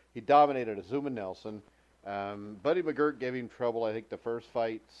fight. He dominated Azuma Nelson. Buddy McGirt gave him trouble, I think, the first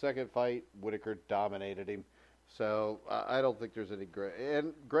fight. Second fight, Whitaker dominated him. So I don't think there's any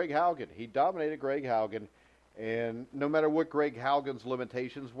and Greg Haugen, he dominated Greg Haugen, and no matter what Greg Haugen's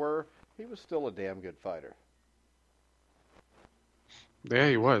limitations were, he was still a damn good fighter. Yeah,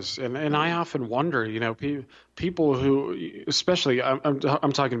 he was, and I often wonder, people who, especially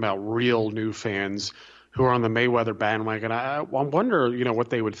I'm talking about real new fans who are on the Mayweather bandwagon. I wonder, what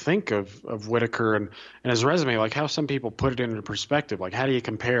they would think of Whitaker and his resume, like how some people put it into perspective, like how do you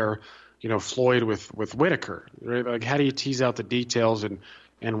compare Floyd with Whitaker, right? Like how do you tease out the details and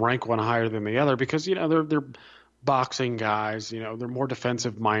rank one higher than the other? Because they're boxing guys, they're more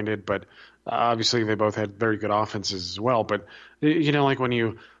defensive minded, but obviously they both had very good offenses as well. But like when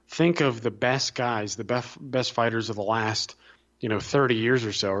you think of the best guys, the best fighters of the last 30 years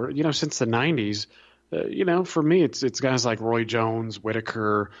or so, or since the 90s, for me it's guys like Roy Jones,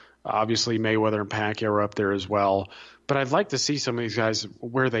 Whitaker, obviously Mayweather and Pacquiao are up there as well. But I'd like to see some of these guys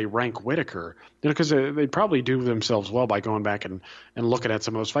where they rank Whitaker, because they probably do themselves well by going back and looking at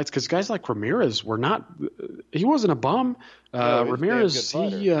some of those fights. Because guys like Ramirez he wasn't a bum. Ramirez,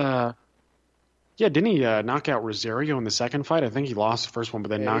 didn't he knock out Rosario in the second fight? I think he lost the first one, but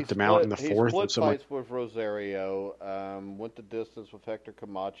then knocked him out in the fourth. He split fights with Rosario, went the distance with Hector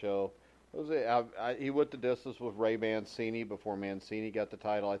Camacho. He went the distance with Ray Mancini before Mancini got the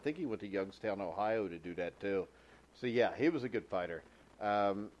title. I think he went to Youngstown, Ohio to do that too. So, yeah, he was a good fighter.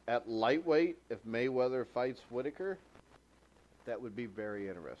 At lightweight, if Mayweather fights Whitaker, that would be very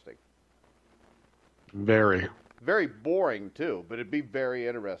interesting. Very. Very boring, too, but it'd be very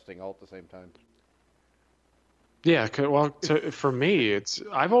interesting all at the same time. Yeah, well, for me,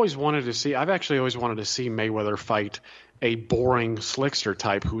 I've actually always wanted to see Mayweather fight a boring slickster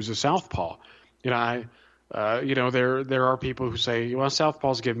type who's a southpaw. There are people who say, well,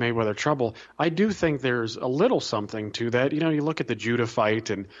 southpaws give Mayweather trouble. I do think there's a little something to that. You look at the Judah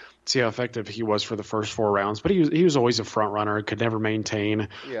fight and see how effective he was for the first 4 rounds, but he was always a front runner, could never maintain,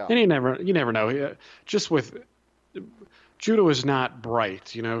 Yeah. and you never know. Just with Judah was not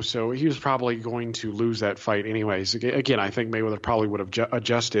bright, so he was probably going to lose that fight anyways. Again, I think Mayweather probably would have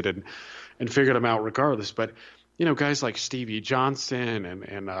adjusted and figured him out regardless. But, guys like Stevie Johnson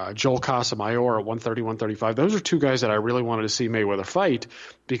and Joel Casamayor at 130, 135, those are two guys that I really wanted to see Mayweather fight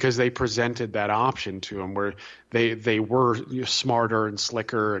because they presented that option to him where they were smarter and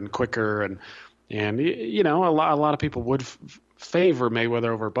slicker and quicker. And a lot of people would favor Mayweather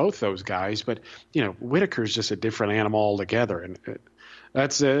over both those guys, but Whitaker's just a different animal altogether, and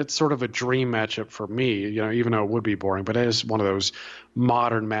it's sort of a dream matchup for me. Even though it would be boring, but it is one of those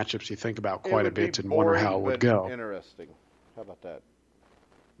modern matchups you think about quite a bit and wonder how it would go. Interesting. How about that?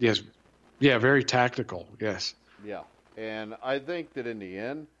 Yes, yeah, very tactical. Yes. Yeah, and I think that in the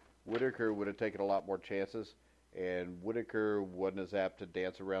end, Whitaker would have taken a lot more chances, and Whitaker wasn't as apt to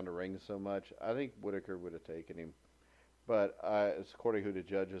dance around the ring so much. I think Whitaker would have taken him. But it's according to who the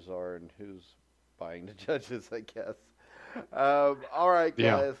judges are and who's buying the judges, I guess. All right, guys.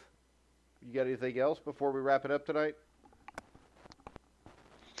 Yeah. You got anything else before we wrap it up tonight?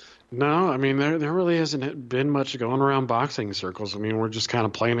 No, I mean, there really hasn't been much going around boxing circles. I mean, we're just kind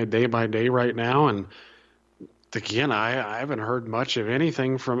of playing it day by day right now. And again, I haven't heard much of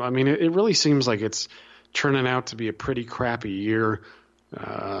anything from, I mean, it really seems like it's turning out to be a pretty crappy year.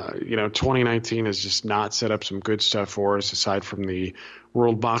 2019 has just not set up some good stuff for us aside from the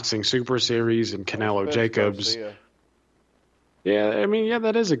World Boxing Super Series and Canelo Jacobs. Yeah, I mean, yeah,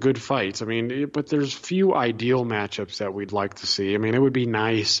 that is a good fight. I mean, but there's few ideal matchups that we'd like to see. I mean, it would be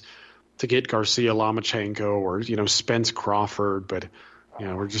nice to get Garcia Lomachenko or, Spence Crawford, but,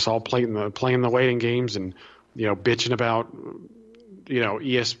 we're just all playing the waiting games and, bitching about,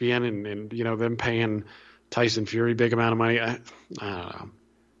 ESPN and them paying Tyson Fury big amount of money. I don't know.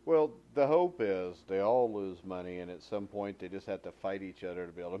 Well, the hope is they all lose money, and at some point they just have to fight each other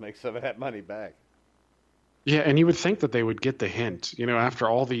to be able to make some of that money back. Yeah, and you would think that they would get the hint. After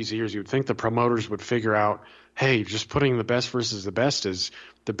all these years, you would think the promoters would figure out, hey, just putting the best versus the best is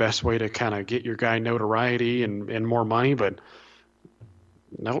the best way to kind of get your guy notoriety and more money. But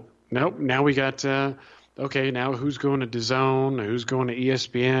nope. Now we got, okay, now who's going to DAZN, who's going to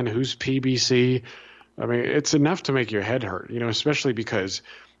ESPN, who's PBC. I mean, it's enough to make your head hurt, especially because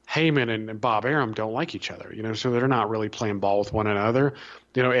Heyman and Bob Arum don't like each other, so they're not really playing ball with one another.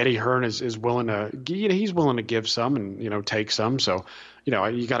 Eddie Hearn is willing to, he's willing to give some and, take some. So,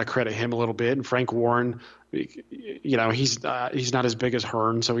 you got to credit him a little bit. And Frank Warren, he's not as big as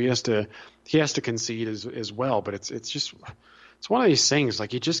Hearn, so he has to concede as well. But it's one of these things,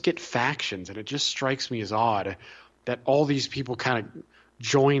 like you just get factions, and it just strikes me as odd that all these people kind of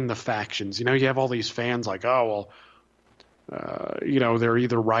join the factions. You have all these fans like, oh, well, they're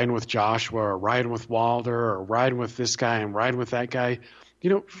either riding with Joshua or riding with Wilder or riding with this guy and riding with that guy.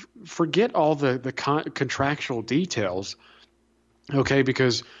 Forget all the contractual details, okay,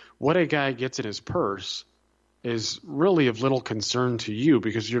 because what a guy gets in his purse is really of little concern to you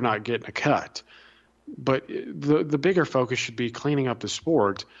because you're not getting a cut. But the bigger focus should be cleaning up the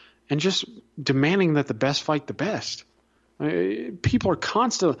sport and just demanding that the best fight the best. People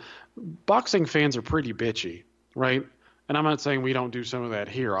are boxing fans are pretty bitchy, right? And I'm not saying we don't do some of that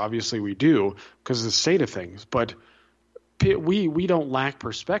here. Obviously we do because of the state of things, but we don't lack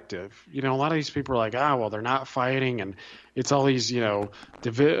perspective. A lot of these people are like, well, they're not fighting, and it's all these,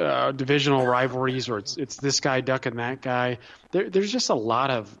 divisional rivalries, or it's this guy ducking that guy. There's just a lot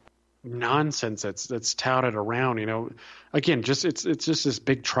of nonsense that's touted around. Again, it's just this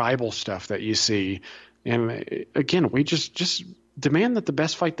big tribal stuff that you see. And again, we just demand that the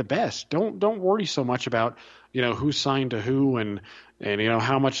best fight the best. Don't worry so much about, who's signed to who and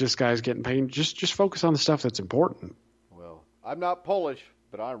how much this guy's getting paid. Just focus on the stuff that's important. Well, I'm not Polish,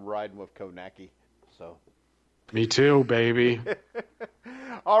 but I'm riding with Konaki. So. Me too, baby.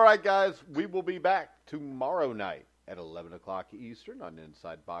 All right, guys, we will be back tomorrow night at 11 o'clock Eastern on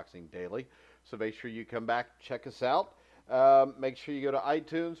Inside Boxing Daily. So make sure you come back, check us out. Make sure you go to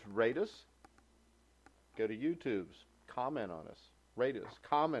iTunes, rate us. Go to YouTube's, comment on us, rate us,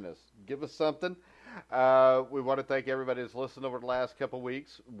 comment us, give us something. We want to thank everybody that's listened over the last couple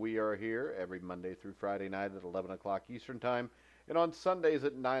weeks. We are here every Monday through Friday night at 11 o'clock Eastern Time, and on Sundays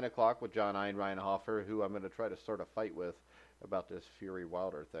at 9 o'clock with John Einreinhofer, who I'm going to try to start a fight with about this Fury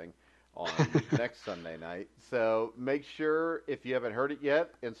Wilder thing on next Sunday night. So make sure, if you haven't heard it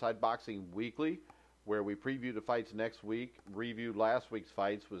yet, Inside Boxing Weekly, where we preview the fights next week, reviewed last week's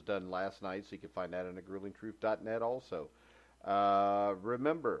fights, was done last night, so you can find that on thegruelingtruth.net also.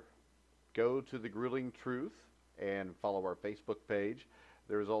 Remember, go to The Grueling Truth and follow our Facebook page.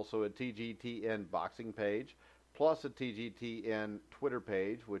 There's also a TGTN boxing page, plus a TGTN Twitter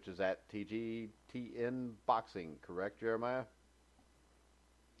page, which is at TGTN Boxing. Correct, Jeremiah?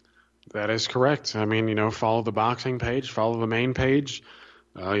 That is correct. I mean, follow the boxing page, follow the main page.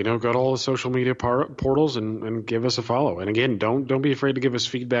 Go to all the social media portals and give us a follow. And again, don't be afraid to give us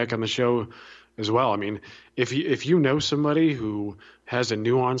feedback on the show as well. I mean, if you know somebody who has a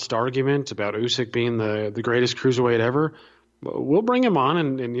nuanced argument about Usyk being the greatest cruiserweight ever, we'll bring him on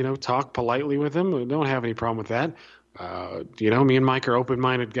and talk politely with him. We don't have any problem with that. Me and Mike are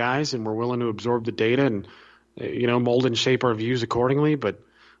open-minded guys, and we're willing to absorb the data and mold and shape our views accordingly. But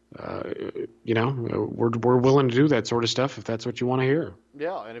we're willing to do that sort of stuff if that's what you want to hear.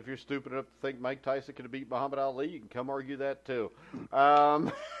 Yeah, and if you're stupid enough to think Mike Tyson could have beat Muhammad Ali, you can come argue that too.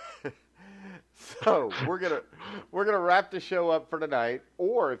 So we're gonna wrap the show up for tonight.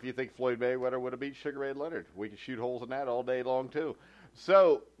 Or if you think Floyd Mayweather would have beat Sugar Ray Leonard, we can shoot holes in that all day long too.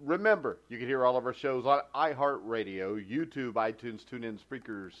 So remember, you can hear all of our shows on iHeartRadio, YouTube, iTunes, TuneIn,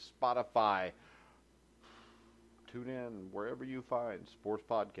 Spreaker, Spotify. Tune in wherever you find sports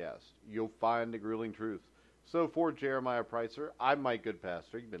podcasts. You'll find The Grueling Truth. So for Jeremiah Preisser, I'm Mike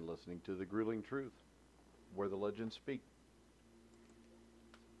Goodpaster. You've been listening to The Grueling Truth, where the legends speak.